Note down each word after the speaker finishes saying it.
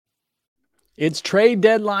It's trade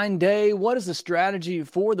deadline day. What is the strategy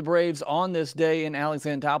for the Braves on this day in Alex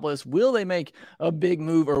Anthopoulos? Will they make a big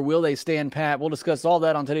move or will they stand pat? We'll discuss all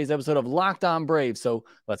that on today's episode of Locked On Braves. So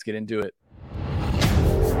let's get into it.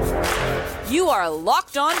 You are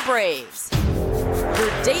Locked On Braves,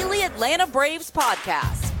 your daily Atlanta Braves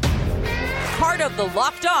podcast. Part of the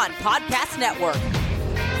Locked On Podcast Network,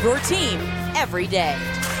 your team every day.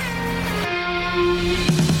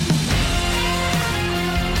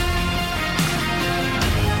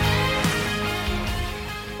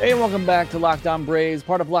 Hey, and welcome back to Locked On Braves,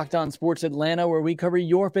 part of Locked On Sports Atlanta, where we cover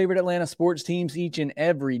your favorite Atlanta sports teams each and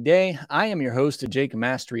every day. I am your host, Jake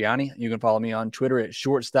Mastriani. You can follow me on Twitter at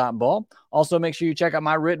ShortstopBall. Also, make sure you check out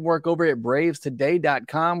my written work over at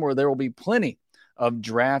BravesToday.com, where there will be plenty of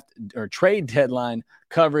draft or trade deadline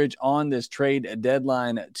coverage on this trade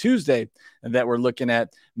deadline Tuesday that we're looking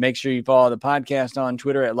at. Make sure you follow the podcast on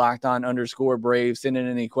Twitter at LockedOn_Braves. Send in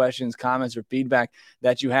any questions, comments, or feedback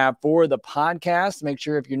that you have for the podcast. Make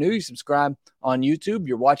sure if you're new, you subscribe on YouTube.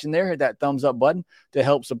 You're watching there, hit that thumbs up button to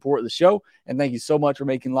help support the show. And thank you so much for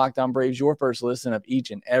making Locked On Braves your first listen of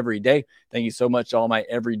each and every day. Thank you so much to all my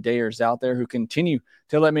everydayers out there who continue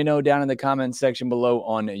to let me know down in the comments section below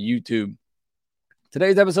on YouTube.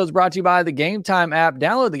 Today's episode is brought to you by the Game Time app.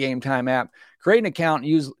 Download the Game Time app, create an account,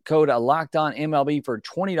 use code LOCKEDONMLB for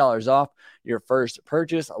 $20 off your first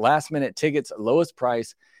purchase. Last-minute tickets, lowest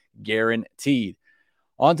price guaranteed.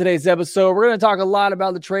 On today's episode, we're going to talk a lot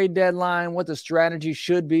about the trade deadline, what the strategy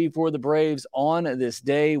should be for the Braves on this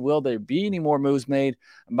day. Will there be any more moves made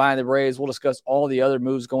by the Braves? We'll discuss all the other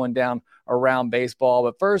moves going down around baseball.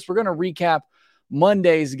 But first, we're going to recap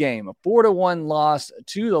Monday's game, a 4-1 loss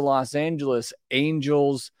to the Los Angeles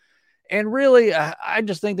Angels. And really, I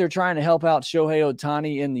just think they're trying to help out Shohei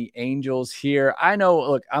Ohtani and the Angels here. I know,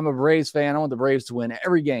 look, I'm a Braves fan. I want the Braves to win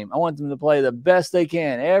every game. I want them to play the best they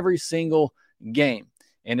can every single game.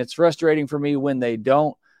 And it's frustrating for me when they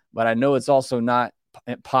don't, but I know it's also not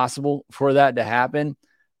possible for that to happen.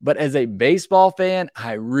 But as a baseball fan,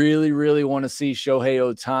 I really, really want to see Shohei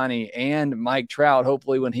Ohtani and Mike Trout,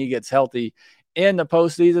 hopefully when he gets healthy, in the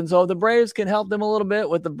postseason. So if the Braves can help them a little bit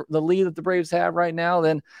with the lead that the Braves have right now,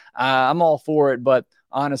 then I'm all for it. But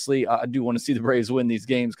honestly, I do want to see the Braves win these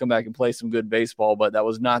games, come back and play some good baseball. But that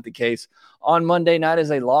was not the case on Monday night as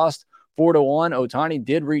they lost 4-1. Ohtani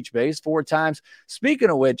did reach base 4 times. Speaking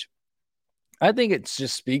of which, I think it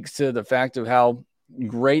just speaks to the fact of how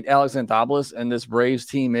great Alex Anthopoulos and this Braves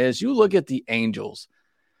team is. You look at the Angels.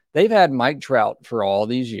 They've had Mike Trout for all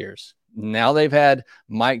these years. Now they've had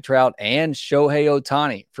Mike Trout and Shohei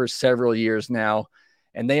Ohtani for several years now,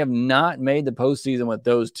 and they have not made the postseason with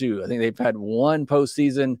those two. I think they've had one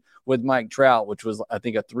postseason with Mike Trout, which was, I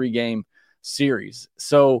think, a 3-game series.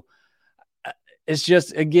 So it's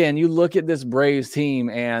just, again, you look at this Braves team,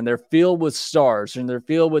 and they're filled with stars, and they're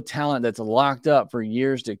filled with talent that's locked up for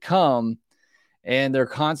years to come, and they're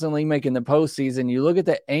constantly making the postseason. You look at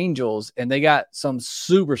the Angels, and they got some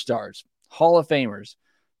superstars, Hall of Famers,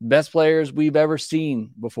 best players we've ever seen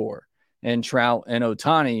before, and Trout and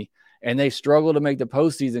Ohtani, and they struggle to make the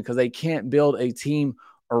postseason because they can't build a team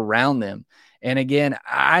around them. And again,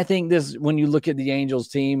 I think this, when you look at the Angels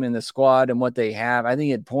team and the squad and what they have, I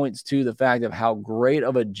think it points to the fact of how great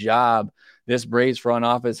of a job this Braves front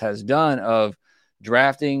office has done of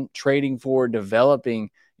drafting, trading for, developing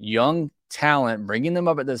young talent, bringing them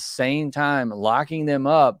up at the same time, locking them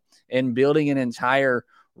up, and building an entire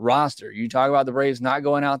roster. You talk about the Braves not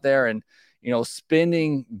going out there and,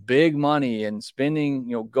 spending big money and spending,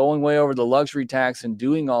 going way over the luxury tax and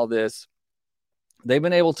doing all this. They've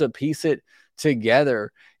been able to piece it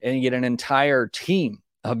together and get an entire team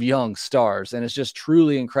of young stars. And it's just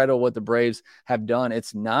truly incredible what the Braves have done.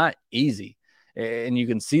 It's not easy. And you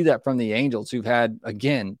can see that from the Angels, who've had,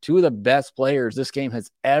 again, 2 of the best players this game has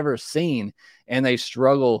ever seen, and they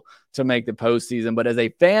struggle to make the postseason. But as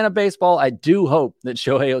a fan of baseball, I do hope that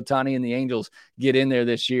Shohei Ohtani and the Angels get in there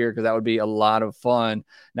this year, because that would be a lot of fun.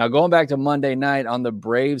 Now, going back to Monday night on the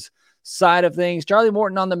Braves side of things, Charlie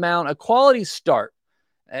Morton on the mound, a quality start.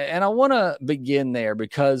 And I want to begin there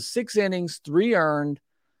because 6 innings, 3 earned,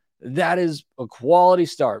 that is a quality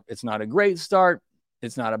start. It's not a great start.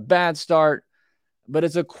 It's not a bad start, but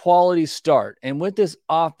it's a quality start. And with this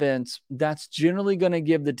offense, that's generally going to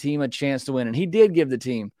give the team a chance to win. And he did give the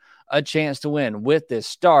team a chance to win with this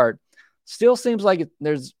start. Still seems like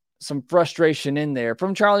there's some frustration in there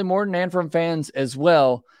from Charlie Morton and from fans as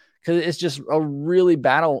well, because it's just a really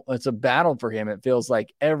battle. It's a battle for him. It feels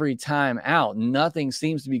like every time out, nothing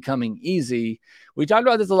seems to be coming easy. We talked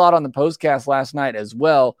about this a lot on the postcast last night as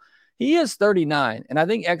well. He is 39, and I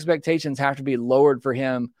think expectations have to be lowered for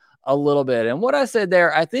him a little bit. And what I said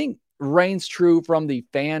there, I think reigns true from the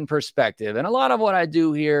fan perspective. And a lot of what I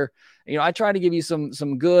do here, I try to give you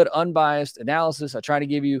some good unbiased analysis. I try to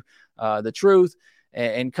give you the truth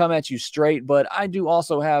and come at you straight, but I do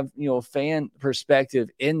also have, fan perspective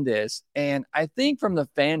in this. And I think from the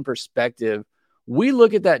fan perspective, we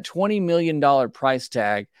look at that $20 million price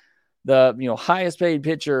tag, the, highest paid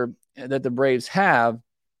pitcher that the Braves have,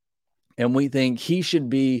 and we think he should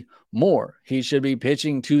be more. He should be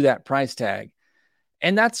pitching to that price tag.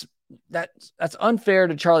 And that's unfair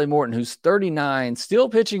to Charlie Morton, who's 39, still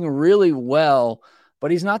pitching really well,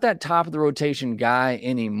 but he's not that top of the rotation guy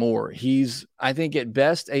anymore. He's, I think, at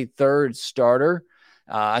best a third starter.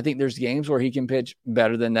 I think there's games where he can pitch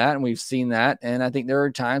better than that, and we've seen that. And I think there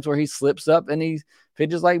are times where he slips up and he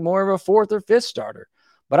pitches like more of a fourth or fifth starter.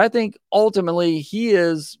 But I think ultimately he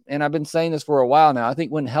is, and I've been saying this for a while now, I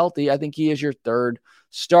think when healthy, I think he is your third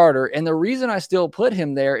starter. And the reason I still put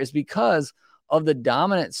him there is because of the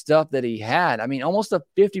dominant stuff that he had. I mean, almost a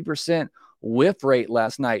 50% whiff rate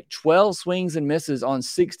last night, 12 swings and misses on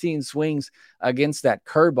 16 swings against that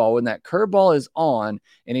curveball. When that curveball is on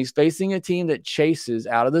and he's facing a team that chases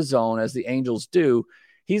out of the zone, as the Angels do,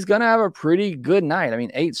 he's going to have a pretty good night. I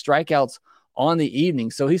mean, 8 strikeouts on the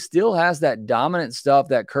evening. So he still has that dominant stuff.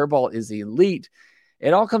 That curveball is elite.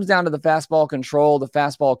 It all comes down to the fastball control, the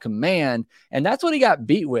fastball command, and that's what he got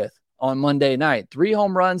beat with on Monday night. 3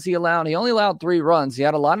 home runs he allowed. He only allowed 3 runs. He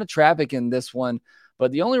had a lot of traffic in this one,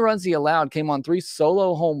 but the only runs he allowed came on 3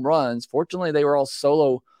 solo home runs. Fortunately, they were all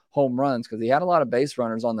solo home runs because he had a lot of base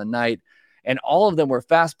runners on the night, and all of them were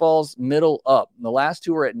fastballs middle up. The last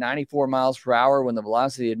 2 were at 94 miles per hour when the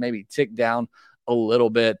velocity had maybe ticked down a little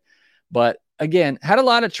bit. But again, had a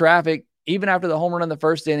lot of traffic. Even after the home run in the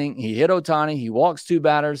first inning, he hit Ohtani. He walks 2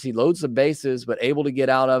 batters. He loads the bases, but able to get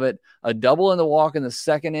out of it. A double in the walk in the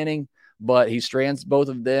second inning, but he strands both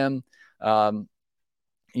of them.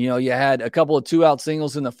 You had a couple of 2-out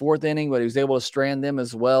singles in the fourth inning, but he was able to strand them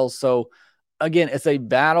as well. So, again, it's a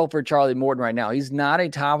battle for Charlie Morton right now. He's not a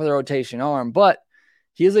top-of-the-rotation arm, but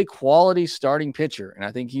he is a quality starting pitcher, and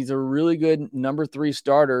I think he's a really good number 3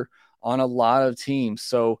 starter on a lot of teams.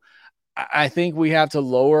 So, I think we have to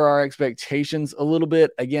lower our expectations a little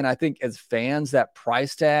bit. Again, I think as fans, that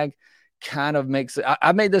price tag kind of makes it.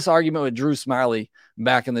 I made this argument with Drew Smyly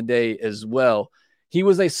back in the day as well. He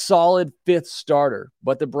was a solid 5th starter,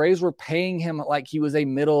 but the Braves were paying him like he was a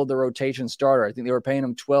middle of the rotation starter. I think they were paying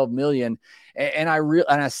him $12 million. And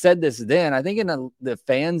I said this then, I think in the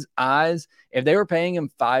fans' eyes, if they were paying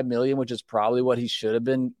him $5 million, which is probably what he should have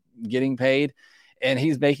been getting paid, and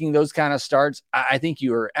he's making those kind of starts, I think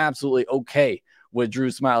you are absolutely okay with Drew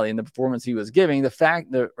Smyly and the performance he was giving.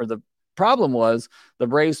 The problem was the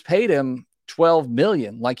Braves paid him $12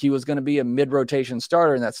 million like he was going to be a mid-rotation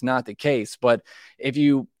starter, and that's not the case. But if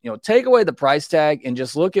you take away the price tag and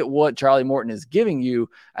just look at what Charlie Morton is giving you,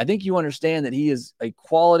 I think you understand that he is a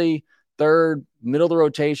quality third, middle of the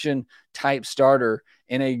rotation type starter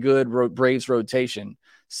in a good Braves rotation.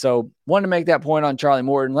 So wanted to make that point on Charlie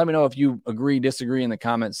Morton. Let me know if you agree, disagree in the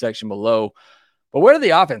comments section below. But where did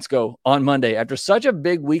the offense go on Monday? After such a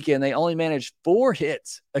big weekend, they only managed 4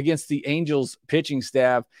 hits against the Angels pitching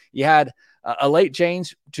staff. You had a late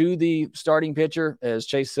change to the starting pitcher as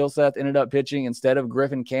Chase Silseth ended up pitching instead of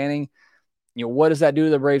Griffin Canning. What does that do to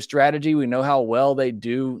the Braves strategy? We know how well they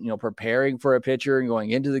do, preparing for a pitcher and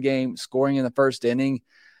going into the game, scoring in the first inning.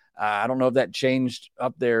 I don't know if that changed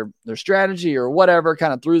up their strategy or whatever,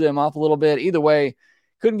 kind of threw them off a little bit. Either way,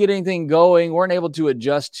 couldn't get anything going, weren't able to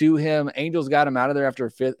adjust to him. Angels got him out of there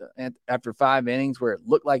after 5 innings where it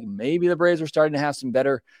looked like maybe the Braves were starting to have some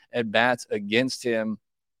better at-bats against him.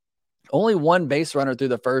 Only 1 base runner through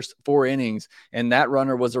the first 4 innings, and that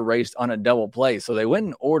runner was erased on a double play. So they went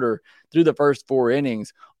in order through the first 4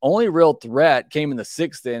 innings. Only real threat came in the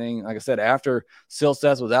 6th inning, like I said, after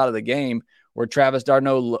Silseth was out of the game, where Travis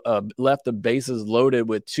d'Arnaud left the bases loaded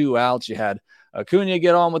with 2 outs. You had Acuna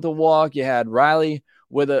get on with a walk. You had Riley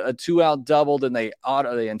with a 2-out double. Then they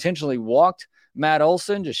intentionally walked Matt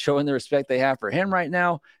Olson, just showing the respect they have for him right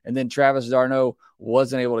now. And then Travis d'Arnaud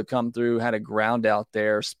wasn't able to come through, had a ground out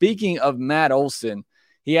there. Speaking of Matt Olson,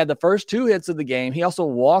 he had the first 2 hits of the game. He also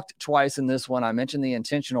walked twice in this one. I mentioned the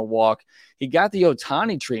intentional walk. He got the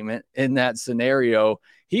Ohtani treatment in that scenario.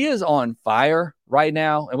 He is on fire right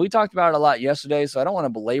now, and we talked about it a lot yesterday, so I don't want to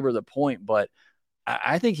belabor the point, but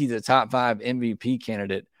I think he's a top 5 MVP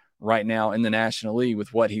candidate right now in the National League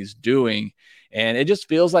with what he's doing. And it just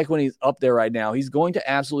feels like when he's up there right now, he's going to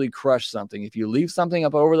absolutely crush something. If you leave something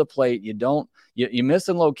up over the plate, you miss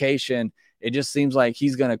in location, it just seems like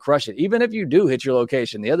he's going to crush it. Even if you do hit your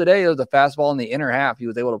location. The other day, there was a fastball in the inner half. He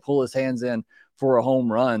was able to pull his hands in for a home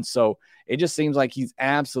run. So it just seems like he's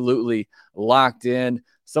absolutely locked in.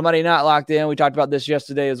 Somebody not locked in, we talked about this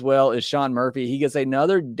yesterday as well, is Sean Murphy. He gets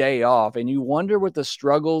another day off, and you wonder with the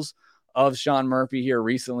struggles of Sean Murphy here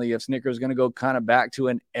recently if Snitker's going to go kind of back to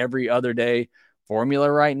an every other day formula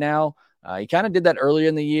right now. He kind of did that earlier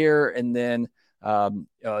in the year, and then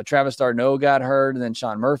Travis d'Arnaud got hurt, and then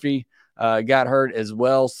Sean Murphy got hurt as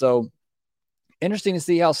well. So interesting to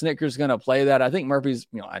see how Snitker's going to play that. I think Murphy's,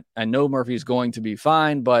 I know Murphy's going to be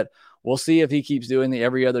fine, but we'll see if he keeps doing the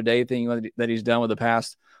every other day thing that he's done with the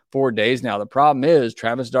past 4 days now. The problem is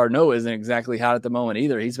Travis d'Arnaud isn't exactly hot at the moment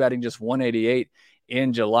either. He's batting just 188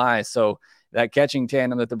 in July. So that catching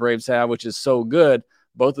tandem that the Braves have, which is so good,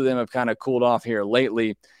 both of them have kind of cooled off here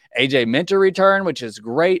lately. AJ Minter return, which is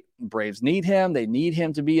great. Braves need him. They need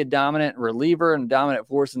him to be a dominant reliever and dominant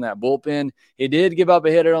force in that bullpen. He did give up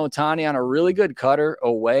a hit at Ohtani on a really good cutter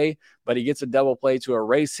away, but he gets a double play to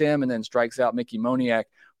erase him and then strikes out Mickey Moniak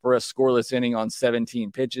for a scoreless inning on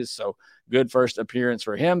 17 pitches. So good first appearance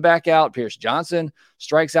for him back out. Pierce Johnson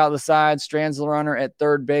strikes out the side, strands the runner at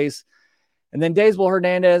third base. And then Daysbel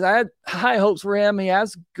Hernandez, I had high hopes for him. He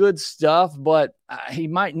has good stuff, but he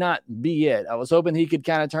might not be it. I was hoping he could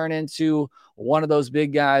kind of turn into one of those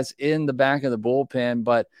big guys in the back of the bullpen,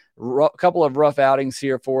 but a couple of rough outings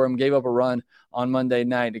here for him. Gave up a run on Monday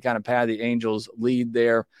night to kind of pad the Angels' lead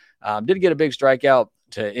there. Did get a big strikeout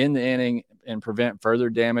to end the inning and prevent further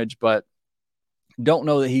damage, but don't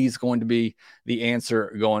know that he's going to be the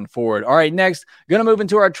answer going forward. All right, next, going to move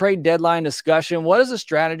into our trade deadline discussion. What is the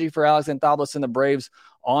strategy for Alex Anthopoulos and the Braves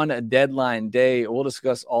on a deadline day? We'll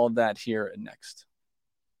discuss all of that here next.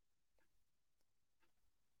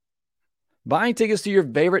 Buying tickets to your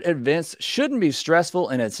favorite events shouldn't be stressful,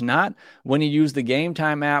 and it's not when you use the Game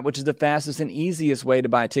Time app, which is the fastest and easiest way to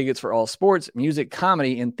buy tickets for all sports, music,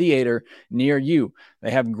 comedy, and theater near you. They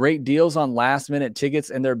have great deals on last-minute tickets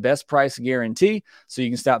and their best price guarantee, so you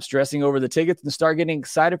can stop stressing over the tickets and start getting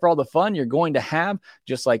excited for all the fun you're going to have,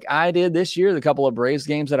 just like I did this year. The couple of Braves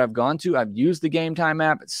games that I've gone to, I've used the Game Time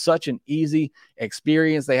app. It's such an easy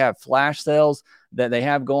experience. They have flash sales that they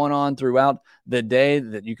have going on throughout the day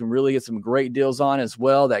that you can really get some great deals on as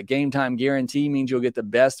well. That Game Time guarantee means you'll get the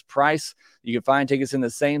best price. You can find tickets in the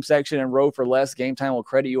same section and row for less. Game Time will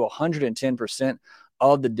credit you 110%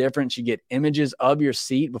 of the difference. You get images of your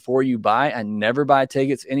seat before you buy. I never buy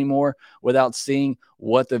tickets anymore without seeing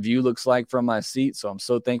what the view looks like from my seat. So I'm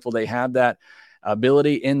so thankful they have that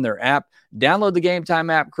ability in their app. Download the Game Time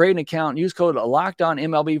app, create an account, use code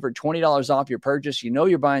LOCKEDONMLB for $20 off your purchase. You know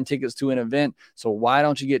you're buying tickets to an event, so why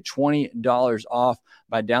don't you get $20 off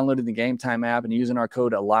by downloading the Game Time app and using our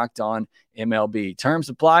code LOCKEDONMLB. Terms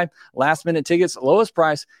apply. Last minute tickets, lowest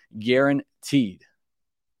price guaranteed.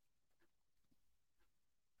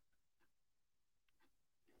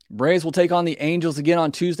 Braves will take on the Angels again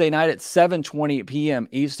on Tuesday night at 7:20 p.m.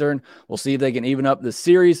 Eastern. We'll see if they can even up the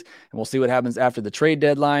series, and we'll see what happens after the trade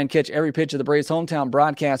deadline. Catch every pitch of the Braves' hometown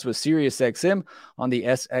broadcast with SiriusXM on the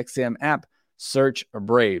SXM app. Search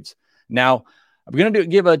Braves. Now, I'm going to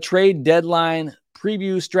give a trade deadline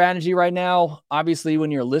preview strategy right now. Obviously,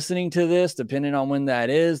 when you're listening to this, depending on when that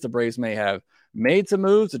is, the Braves may have made some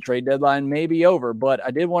moves. The trade deadline may be over, but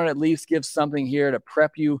I did want to at least give something here to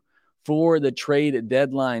prep you for the trade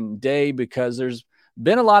deadline day, because there's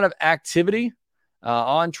been a lot of activity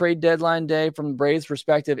on trade deadline day from the Braves'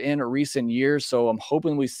 perspective in recent years. So I'm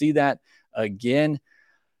hoping we see that again.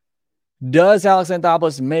 Does Alex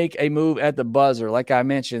Anthopoulos make a move at the buzzer? Like I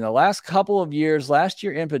mentioned, the last couple of years, last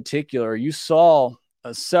year in particular, you saw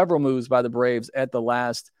several moves by the Braves at the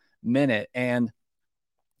last minute. And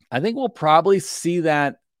I think we'll probably see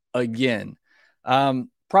that again.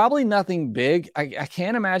 Probably nothing big. I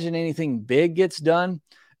can't imagine anything big gets done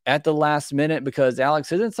at the last minute, because Alex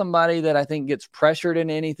isn't somebody that I think gets pressured in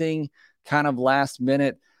anything kind of last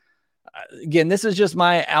minute. Again, this is just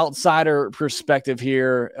my outsider perspective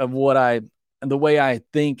here of the way I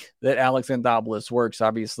think that Alex Anthopoulos works.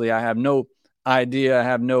 Obviously, I have no idea. I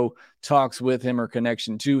have no talks with him or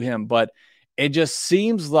connection to him, but it just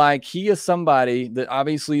seems like he is somebody that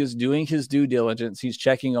obviously is doing his due diligence. He's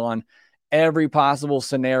checking on every possible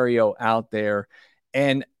scenario out there.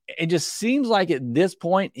 And it just seems like at this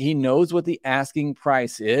point, he knows what the asking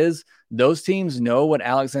price is. Those teams know what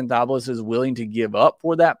Alex Anthopoulos is willing to give up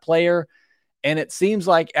for that player. And it seems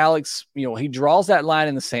like Alex, he draws that line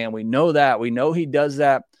in the sand. We know that. We know he does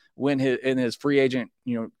that when in his free agent,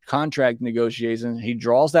 contract negotiations. He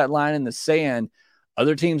draws that line in the sand.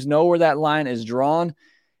 Other teams know where that line is drawn.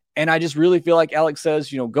 And I just really feel like Alex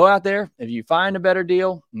says, go out there. If you find a better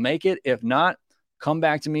deal, make it. If not, come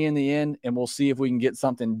back to me in the end, and we'll see if we can get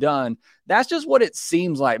something done. That's just what it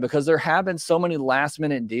seems like, because there have been so many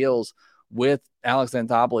last-minute deals with Alex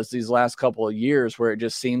Anthopoulos these last couple of years, where it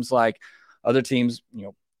just seems like other teams,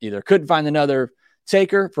 either couldn't find another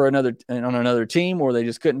taker for on another team, or they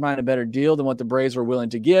just couldn't find a better deal than what the Braves were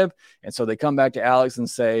willing to give. And so they come back to Alex and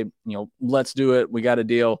say, let's do it. We got a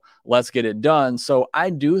deal. Let's get it done. So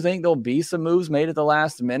I do think there'll be some moves made at the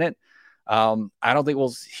last minute. I don't think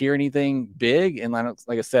we'll hear anything big. And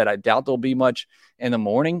like I said, I doubt there'll be much in the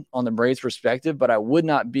morning on the Braves perspective, but I would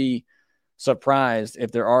not be surprised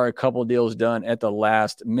if there are a couple deals done at the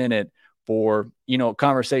last minute for,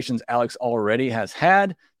 conversations Alex already has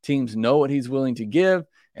had. Teams know what he's willing to give,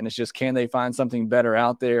 and it's just, can they find something better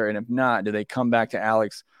out there? And if not, do they come back to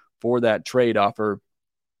Alex for that trade offer?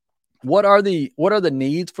 What are the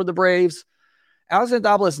needs for the Braves? Alex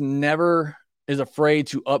Anthopoulos never is afraid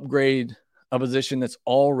to upgrade a position that's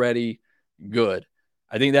already good.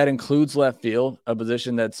 I think that includes left field, a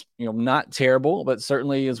position that's, not terrible, but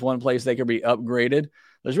certainly is one place they could be upgraded.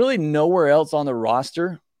 There's really nowhere else on the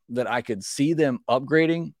roster that I could see them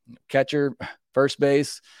upgrading. Catcher, first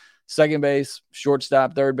base, second base,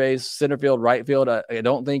 shortstop, third base, center field, right field. I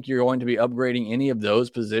don't think you're going to be upgrading any of those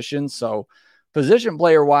positions. So position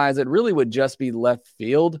player wise, it really would just be left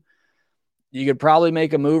field. You could probably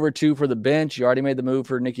make a move or two for the bench. You already made the move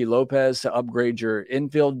for Nicky Lopez to upgrade your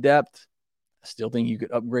infield depth. I still think you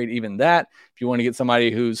could upgrade even that. If you want to get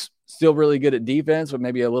somebody who's still really good at defense, but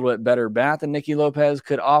maybe a little bit better bat than Nicky Lopez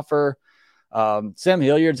could offer. Sam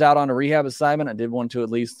Hilliard's out on a rehab assignment. I did want to at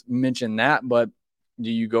least mention that, but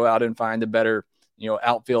do you go out and find a better,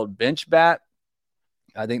 outfield bench bat?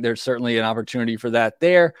 I think there's certainly an opportunity for that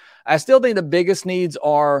there. I still think the biggest needs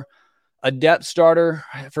are a depth starter.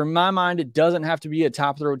 For my mind, it doesn't have to be a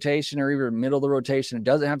top of the rotation or even middle of the rotation. It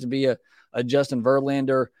doesn't have to be a Justin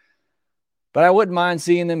Verlander, but I wouldn't mind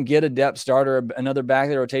seeing them get a depth starter, another back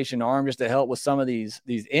of the rotation arm, just to help with some of these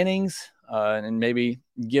innings. And maybe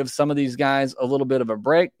give some of these guys a little bit of a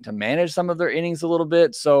break to manage some of their innings a little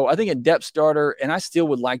bit. So I think a depth starter, and I still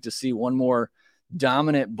would like to see one more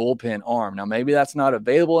dominant bullpen arm. Now, maybe that's not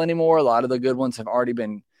available anymore. A lot of the good ones have already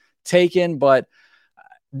been taken, but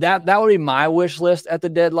that would be my wish list at the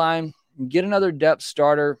deadline. Get another depth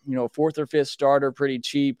starter, fourth or fifth starter, pretty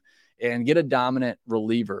cheap, and get a dominant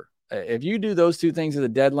reliever. If you do those two things at the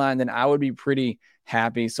deadline, then I would be pretty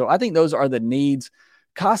happy. So I think those are the needs.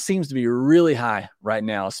 Cost seems to be really high right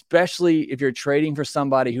now, especially if you're trading for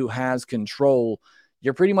somebody who has control.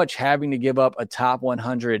 You're pretty much having to give up a top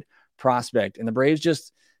 100 prospect, and the Braves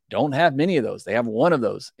just don't have many of those. They have one of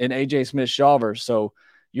those in AJ Smith-Shawver. So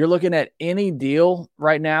you're looking at any deal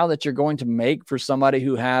right now that you're going to make for somebody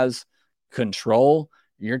who has control.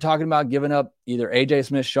 You're talking about giving up either AJ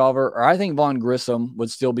Smith-Shawver, or I think Vaughn Grissom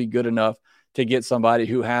would still be good enough to get somebody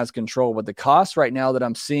who has control. But the cost right now that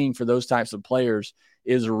I'm seeing for those types of players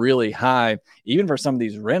is really high. Even for some of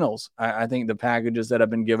these rentals, I think the packages that have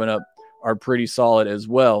been given up are pretty solid as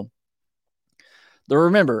well.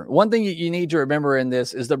 Remember, one thing you need to remember in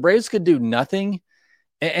this is the Braves could do nothing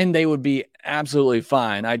and they would be absolutely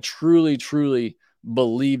fine. I truly, truly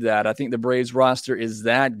believe that. I think the Braves roster is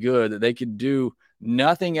that good that they could do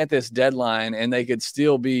nothing at this deadline and they could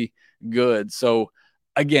still be good. So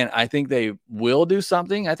again, I think they will do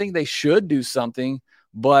something. I think they should do something,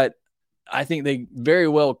 but I think they very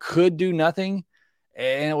well could do nothing,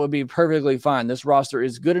 and it would be perfectly fine. This roster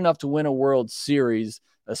is good enough to win a World Series,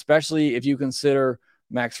 especially if you consider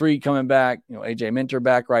Max Fried coming back, AJ Minter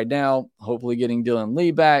back right now, hopefully getting Dylan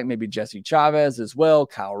Lee back, maybe Jesse Chavez as well,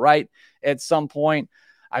 Kyle Wright at some point.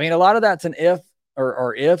 I mean, a lot of that's an if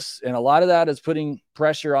or ifs, and a lot of that is putting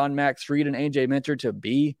pressure on Max Fried and AJ Minter to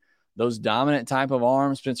be those dominant type of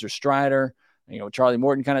arms. Spencer Strider, Charlie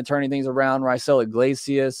Morton kind of turning things around, Raisel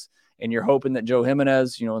Iglesias. And you're hoping that Joe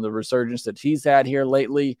Jimenez, the resurgence that he's had here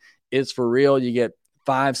lately is for real. You get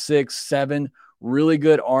 5, 6, 7 really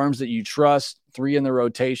good arms that you trust, 3 in the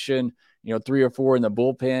rotation, 3 or 4 in the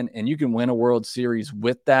bullpen, and you can win a World Series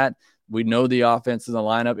with that. We know the offense in the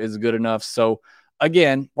lineup is good enough. So,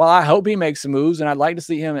 again, while I hope he makes some moves, and I'd like to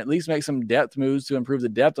see him at least make some depth moves to improve the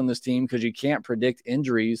depth on this team because you can't predict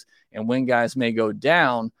injuries and when guys may go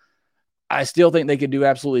down, I still think they could do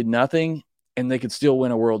absolutely nothing, and they could still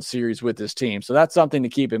win a World Series with this team. So that's something to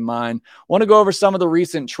keep in mind. Want to go over some of the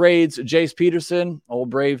recent trades. Jace Peterson, old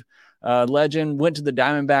Brave legend, went to the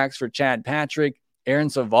Diamondbacks for Chad Patrick. Aaron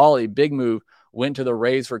Savali, big move, went to the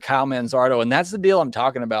Rays for Kyle Manzardo. And that's the deal I'm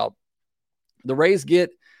talking about. The Rays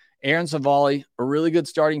get Aaron Savali, a really good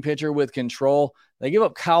starting pitcher with control. They give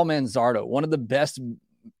up Kyle Manzardo, one of the best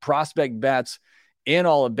prospect bats in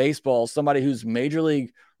all of baseball, somebody who's major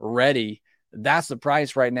league ready. That's the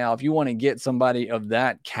price right now if you want to get somebody of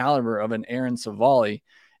that caliber of an Aaron Savali.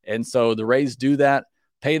 And so the Rays do that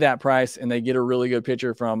pay that price, and they get a really good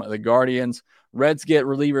pitcher from the Guardians. Reds get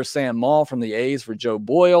reliever Sam Moll from the A's for Joe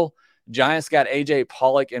Boyle. Giants got A.J.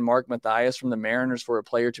 Pollock and Mark Mathias from the Mariners for a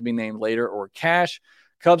player to be named later or cash.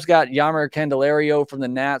 Cubs got Yammer Candelario from the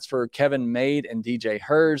Nats for Kevin Made and DJ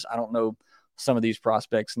Hers. I don't know some of these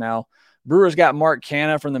prospects now. Brewers got Mark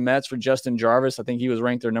Canha from the Mets for Justin Jarvis. I think he was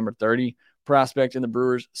ranked their number 30 prospect in the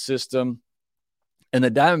Brewers system. And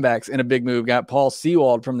the Diamondbacks, in a big move, got Paul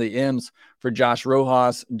Sewald from the M's for Josh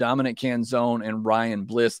Rojas, Dominic Canzone, and Ryan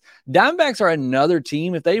Bliss. Diamondbacks are another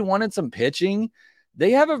team. If they wanted some pitching,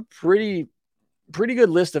 they have a pretty good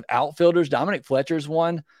list of outfielders. Dominic Fletcher's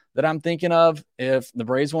one that I'm thinking of. If the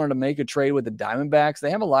Braves wanted to make a trade with the Diamondbacks,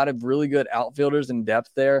 they have a lot of really good outfielders in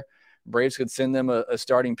depth there. Braves could send them a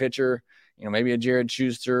starting pitcher, maybe a Jared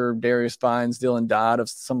Schuster, Darius Fines, Dylan Dodd, of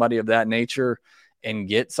somebody of that nature, and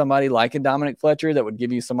get somebody like a Dominic Fletcher that would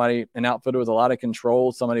give you an outfielder with a lot of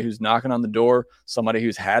control, somebody who's knocking on the door, somebody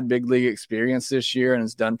who's had big league experience this year and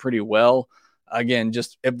has done pretty well. Again,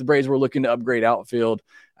 just if the Braves were looking to upgrade outfield,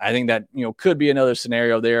 I think that, could be another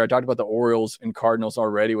scenario there. I talked about the Orioles and Cardinals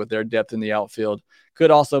already with their depth in the outfield. Could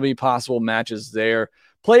also be possible matches there.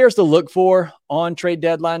 Players to look for on trade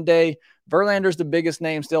deadline day. Verlander's the biggest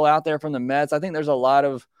name still out there from the Mets. I think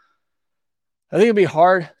it'd be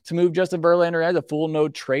hard to move Justin Verlander. He has a full no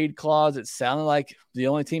trade clause. It sounded like the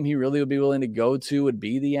only team he really would be willing to go to would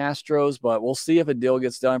be the Astros, but we'll see if a deal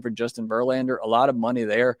gets done for Justin Verlander. A lot of money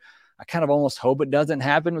there. I kind of almost hope it doesn't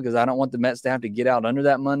happen because I don't want the Mets to have to get out under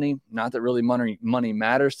that money. Not that really money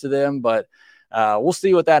matters to them, but we'll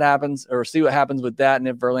see what happens with that and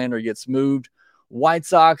if Verlander gets moved. White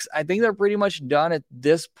Sox, I think they're pretty much done at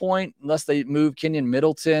this point unless they move Kenyon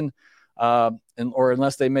Middleton or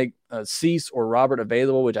unless they make Cease or Robert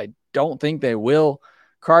available, which I don't think they will.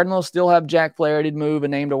 Cardinals still have Jack Flaherty to move, a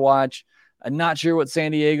name to watch. I'm not sure what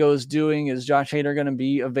San Diego is doing. Is Josh Hader going to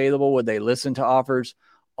be available? Would they listen to offers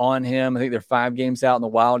on him? I think they're 5 games out in the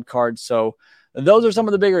wild card. So those are some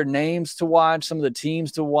of the bigger names to watch, some of the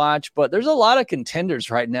teams to watch, but there's a lot of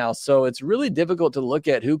contenders right now. So it's really difficult to look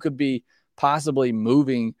at who could be possibly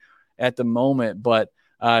moving at the moment, but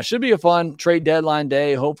should be a fun trade deadline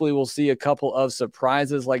day. Hopefully we'll see a couple of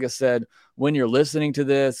surprises. Like I said, when you're listening to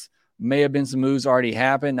this, may have been some moves already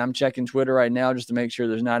happened. I'm checking Twitter right now just to make sure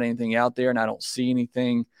there's not anything out there and I don't see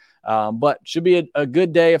anything. But should be a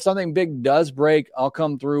good day. If something big does break, I'll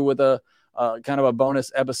come through with a kind of a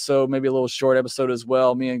bonus episode, maybe a little short episode as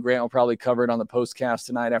well. Me and Grant will probably cover it on the postcast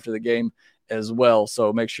tonight after the game as well.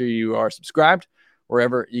 So make sure you are subscribed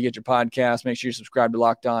wherever you get your podcast. Make sure you subscribe to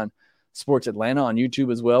Locked On Sports Atlanta on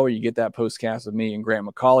YouTube as well, where you get that postcast with me and Grant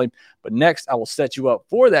McCauley. But next, I will set you up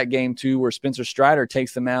for that game 2 where Spencer Strider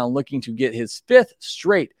takes the mound looking to get his 5th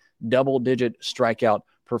straight double-digit strikeout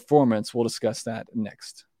performance. We'll discuss that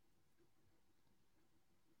next.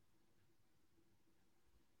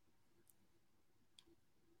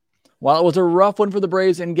 While it was a rough one for the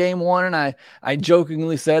Braves in game 1, and I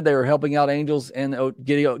jokingly said they were helping out Angels and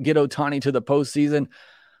get Ohtani to the postseason,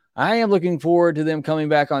 I am looking forward to them coming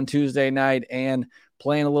back on Tuesday night and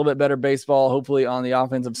playing a little bit better baseball, hopefully on the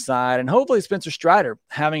offensive side, and hopefully Spencer Strider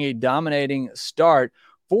having a dominating start.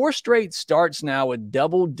 4 straight starts now with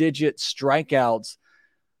double-digit strikeouts.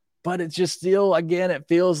 But it's just still, again, it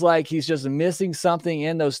feels like he's just missing something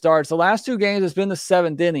in those starts. The last 2 games, it's been the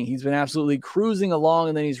 7th inning. He's been absolutely cruising along,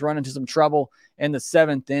 and then he's run into some trouble in the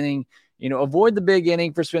 7th inning. Avoid the big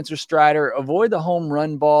inning for Spencer Strider. Avoid the home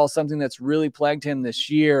run ball, something that's really plagued him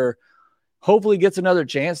this year. Hopefully gets another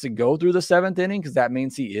chance to go through the 7th inning because that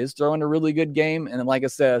means he is throwing a really good game. And like I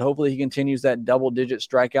said, hopefully he continues that double-digit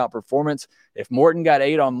strikeout performance. If Morton got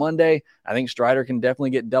 8 on Monday, I think Strider can definitely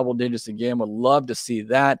get double digits again. Would love to see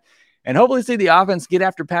that. And hopefully see the offense get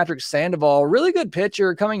after Patrick Sandoval. Really good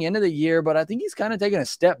pitcher coming into the year, but I think he's kind of taken a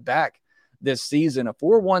step back this season. A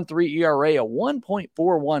 4.13 ERA, a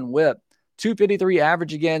 1.41 whip. 253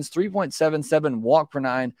 average against, 3.77 walk per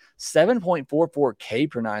 9, 7.44 K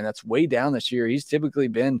per 9. That's way down this year. He's typically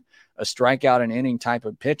been a strikeout and inning type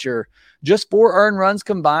of pitcher. Just 4 earned runs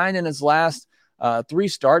combined in his last 3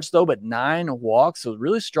 starts, though, but 9 walks. So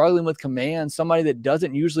really struggling with command, somebody that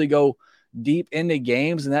doesn't usually go deep into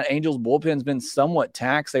games, and that Angels bullpen's been somewhat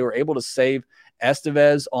taxed. They were able to save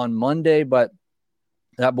Estevez on Monday, but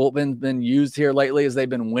that bullpen's been used here lately as they've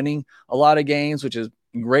been winning a lot of games, which is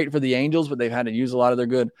great for the Angels, but they've had to use a lot of their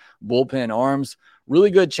good bullpen arms.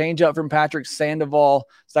 Really good changeup from Patrick Sandoval.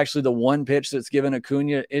 It's actually the one pitch that's given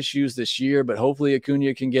Acuna issues this year, but hopefully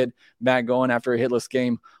Acuna can get back going after a hitless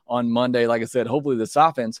game on Monday. Like I said, hopefully this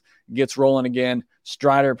offense gets rolling again.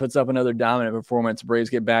 Strider puts up another dominant performance. Braves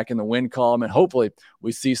get back in the win column, and hopefully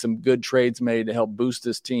we see some good trades made to help boost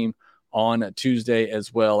this team on Tuesday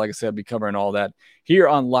as well. Like I said, I'll be covering all that here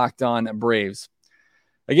on Locked On Braves.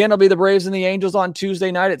 Again, it'll be the Braves and the Angels on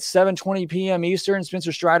Tuesday night at 7:20 p.m. Eastern.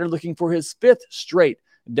 Spencer Strider looking for his 5th straight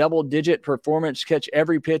double-digit performance. Catch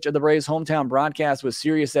every pitch of the Braves' hometown broadcast with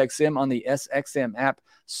SiriusXM on the SXM app.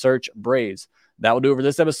 Search Braves. That will do it for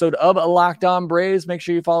this episode of Locked On Braves. Make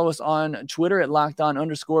sure you follow us on Twitter at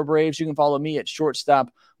LockedOn_Braves. You can follow me at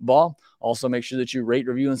Shortstop Ball. Also, make sure that you rate,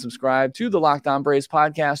 review, and subscribe to the Locked On Braves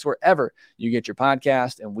podcast wherever you get your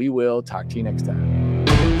podcast, and we will talk to you next time.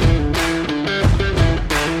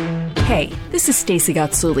 Hey, this is Stacey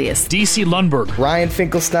Gotsoulias, DC Lundberg, Ryan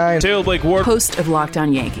Finkelstein, Taylor Blake Ward, host of Locked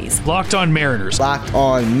On Yankees, Locked On Mariners, Locked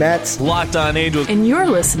On Mets, Locked On Angels, and you're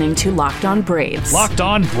listening to Locked On Braves. Locked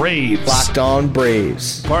On Braves. Locked On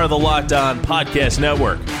Braves. Part of the Locked On Podcast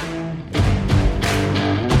Network.